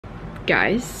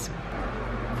guys.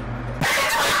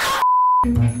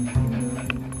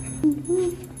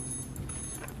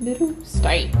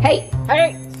 Stay. Hey,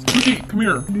 hey. Squeaky, come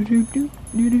here.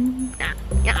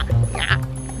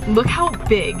 Look how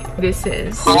big this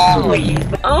is. Holy.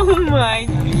 Oh my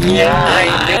god. Yeah,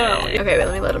 I know. Okay, wait,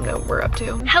 let me let them know what we're up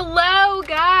to. Hello,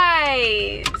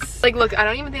 guys. Like, look, I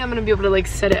don't even think I'm gonna be able to like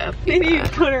set it up. Maybe you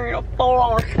put her in a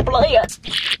full-on split.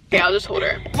 Okay, I'll just hold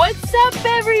her. What's up,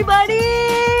 everybody?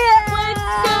 What's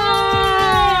up?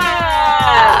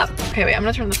 Okay, wait, I'm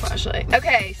gonna turn the flashlight.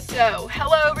 Okay, so,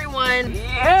 hello everyone.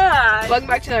 Yeah. Welcome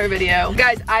back to another video.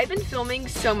 Guys, I've been filming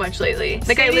so much lately.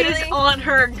 Like, I literally on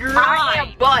her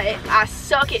grind. but I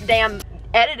suck at damn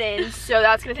editing, so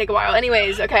that's gonna take a while.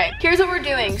 Anyways, okay, here's what we're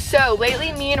doing. So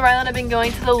lately me and Rilyn have been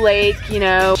going to the lake, you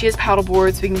know. She has paddle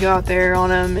boards, so we can go out there on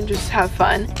them and just have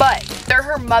fun, but they're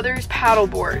her mother's paddle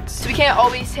boards, so we can't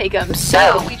always take them.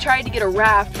 So we tried to get a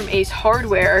raft from Ace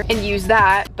Hardware and use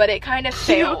that, but it kind of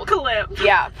failed. Clip.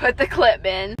 Yeah, put the clip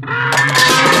in.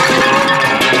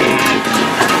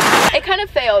 It kind of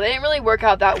failed. It didn't really work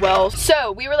out that well.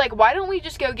 So we were like, why don't we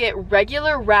just go get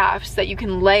regular rafts that you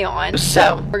can lay on?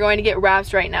 So we're going to get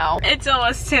rafts right now. It's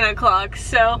almost 10 o'clock,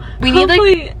 so We need,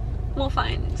 like, we'll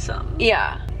find some.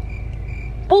 Yeah.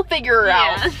 We'll figure her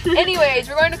out. Yeah. Anyways,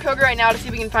 we're going to Kroger right now to see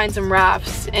if we can find some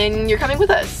rafts, and you're coming with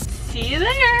us. See you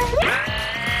there.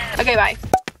 Okay, bye.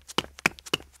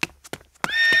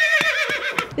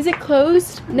 Is it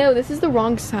closed? No, this is the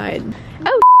wrong side.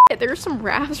 Oh, shit, there's some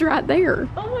rafts right there.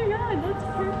 Oh my god, that's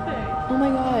perfect. Oh my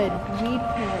god, weed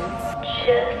pants.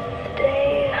 Just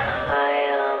stay high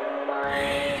on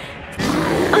my.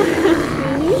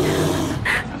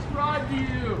 Just brought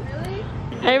you. Really?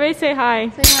 Everybody say hi.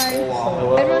 Say hi.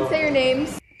 Everyone say your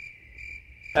names.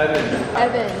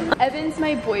 Evan. Evan's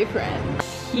my boyfriend.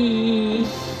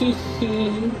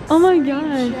 Oh my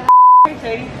god.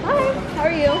 Hi, how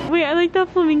are you? Wait, I like that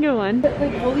flamingo one. But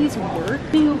like, will these work?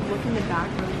 You look in the back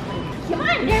really quick. Come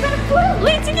on, you're gonna float.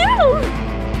 Let's go.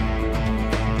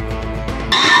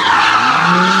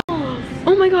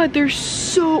 Oh my god, they're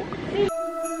so...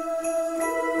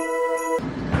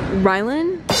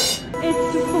 Rilyn?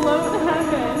 It's to float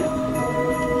heaven.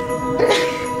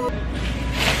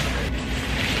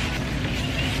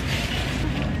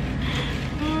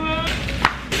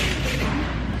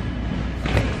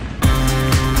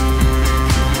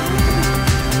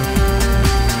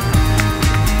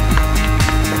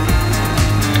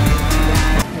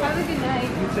 Have a good night.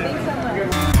 Thanks so much.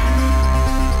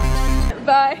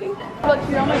 Bye. Look,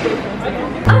 you're on my boyfriend's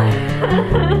again.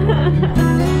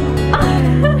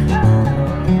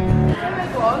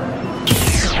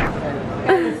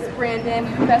 This is Brandon.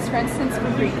 We've been best friends since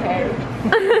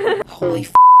pre-K. Holy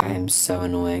f, I am so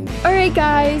annoying. Alright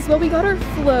guys, well we got our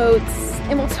floats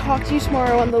and we'll talk to you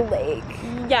tomorrow on the lake.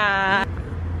 Yeah.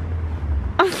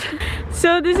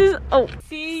 So this is,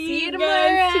 see you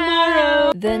guys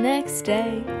tomorrow. The next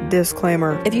day.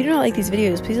 Disclaimer. If you do not like these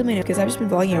videos, please let me know, because I've just been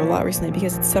vlogging a lot recently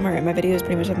because it's summer and my videos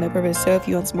pretty much have no purpose. So if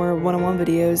you want some more one-on-one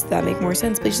videos that make more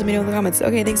sense, please just let me know in the comments.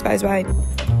 Okay, thanks, guys, bye.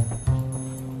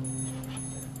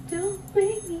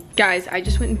 Guys, I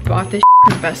just went and bought this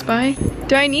from Best Buy.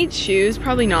 Do I need shoes?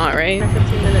 Probably not, right?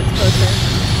 15 minutes closer.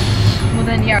 Well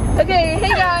then, yeah. Okay,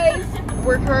 hey guys.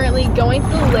 We're currently going to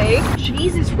the lake.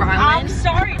 Jesus, Rilyn. I'm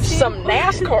sorry. Some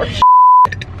NASCAR shit.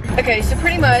 Okay, so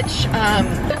pretty much,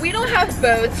 we don't have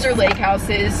boats or lake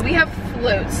houses. We have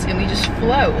floats and we just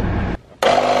float.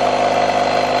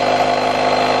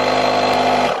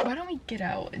 Why don't we get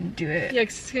out and do it Yeah,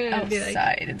 'cause it's gonna be like,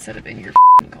 outside instead of in your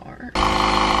car?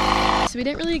 So we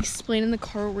didn't really explain in the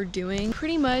car what we're doing.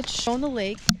 Pretty much on the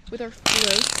lake with our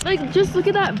floats. Like, just look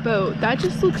at that boat. That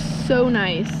just looks so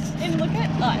nice. and look at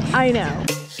us. I know.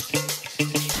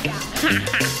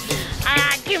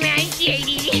 Come on,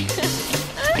 Shady.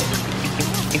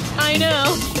 I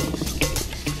know.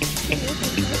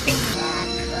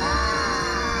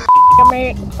 Come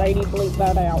here, Sadie, bleep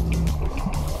that out.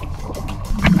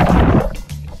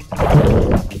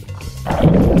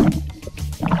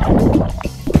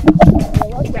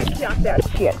 That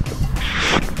shit.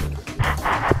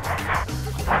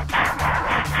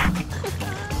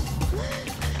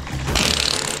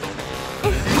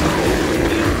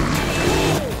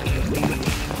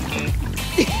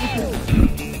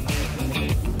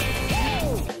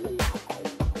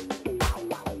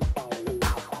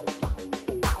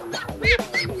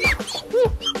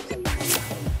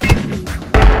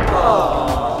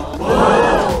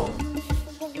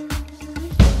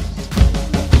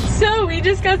 So we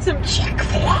just got some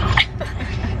Chick-fil-A.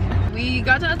 We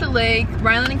got down at the lake.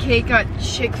 Rilyn and Kate got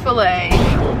Chick-fil-A.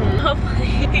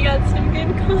 Hopefully we got some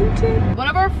good content. One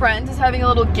of our friends is having a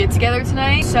little get together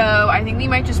tonight, so I think we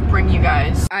might just bring you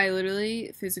guys. I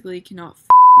literally physically cannot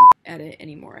edit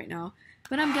anymore right now,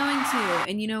 but I'm going to.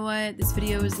 And you know what? This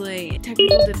video is late.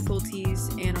 Technical difficulties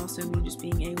and also me just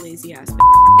being a lazy ass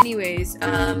bitch. Anyways, so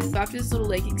after this little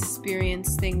lake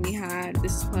experience thing we had,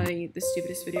 this is probably the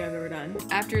stupidest video I've ever done.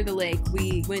 After the lake,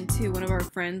 we went to one of our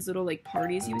friends' little like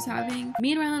parties he was having.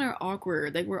 Me and Rylan are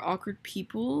awkward. Like, we're awkward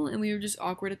people, and we were just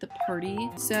awkward at the party.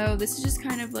 So this is just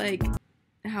kind of like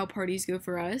how parties go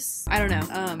for us. I don't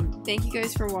know. Thank you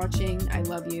guys for watching. I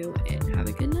love you and have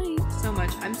a good night. So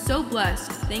much. I'm so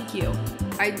blessed. Thank you.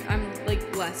 I'm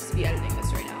like blessed to be editing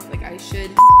this right now. Like, I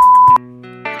should.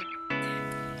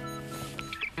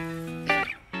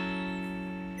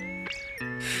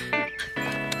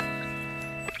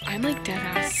 I'm like dead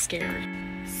ass scared.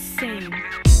 Same.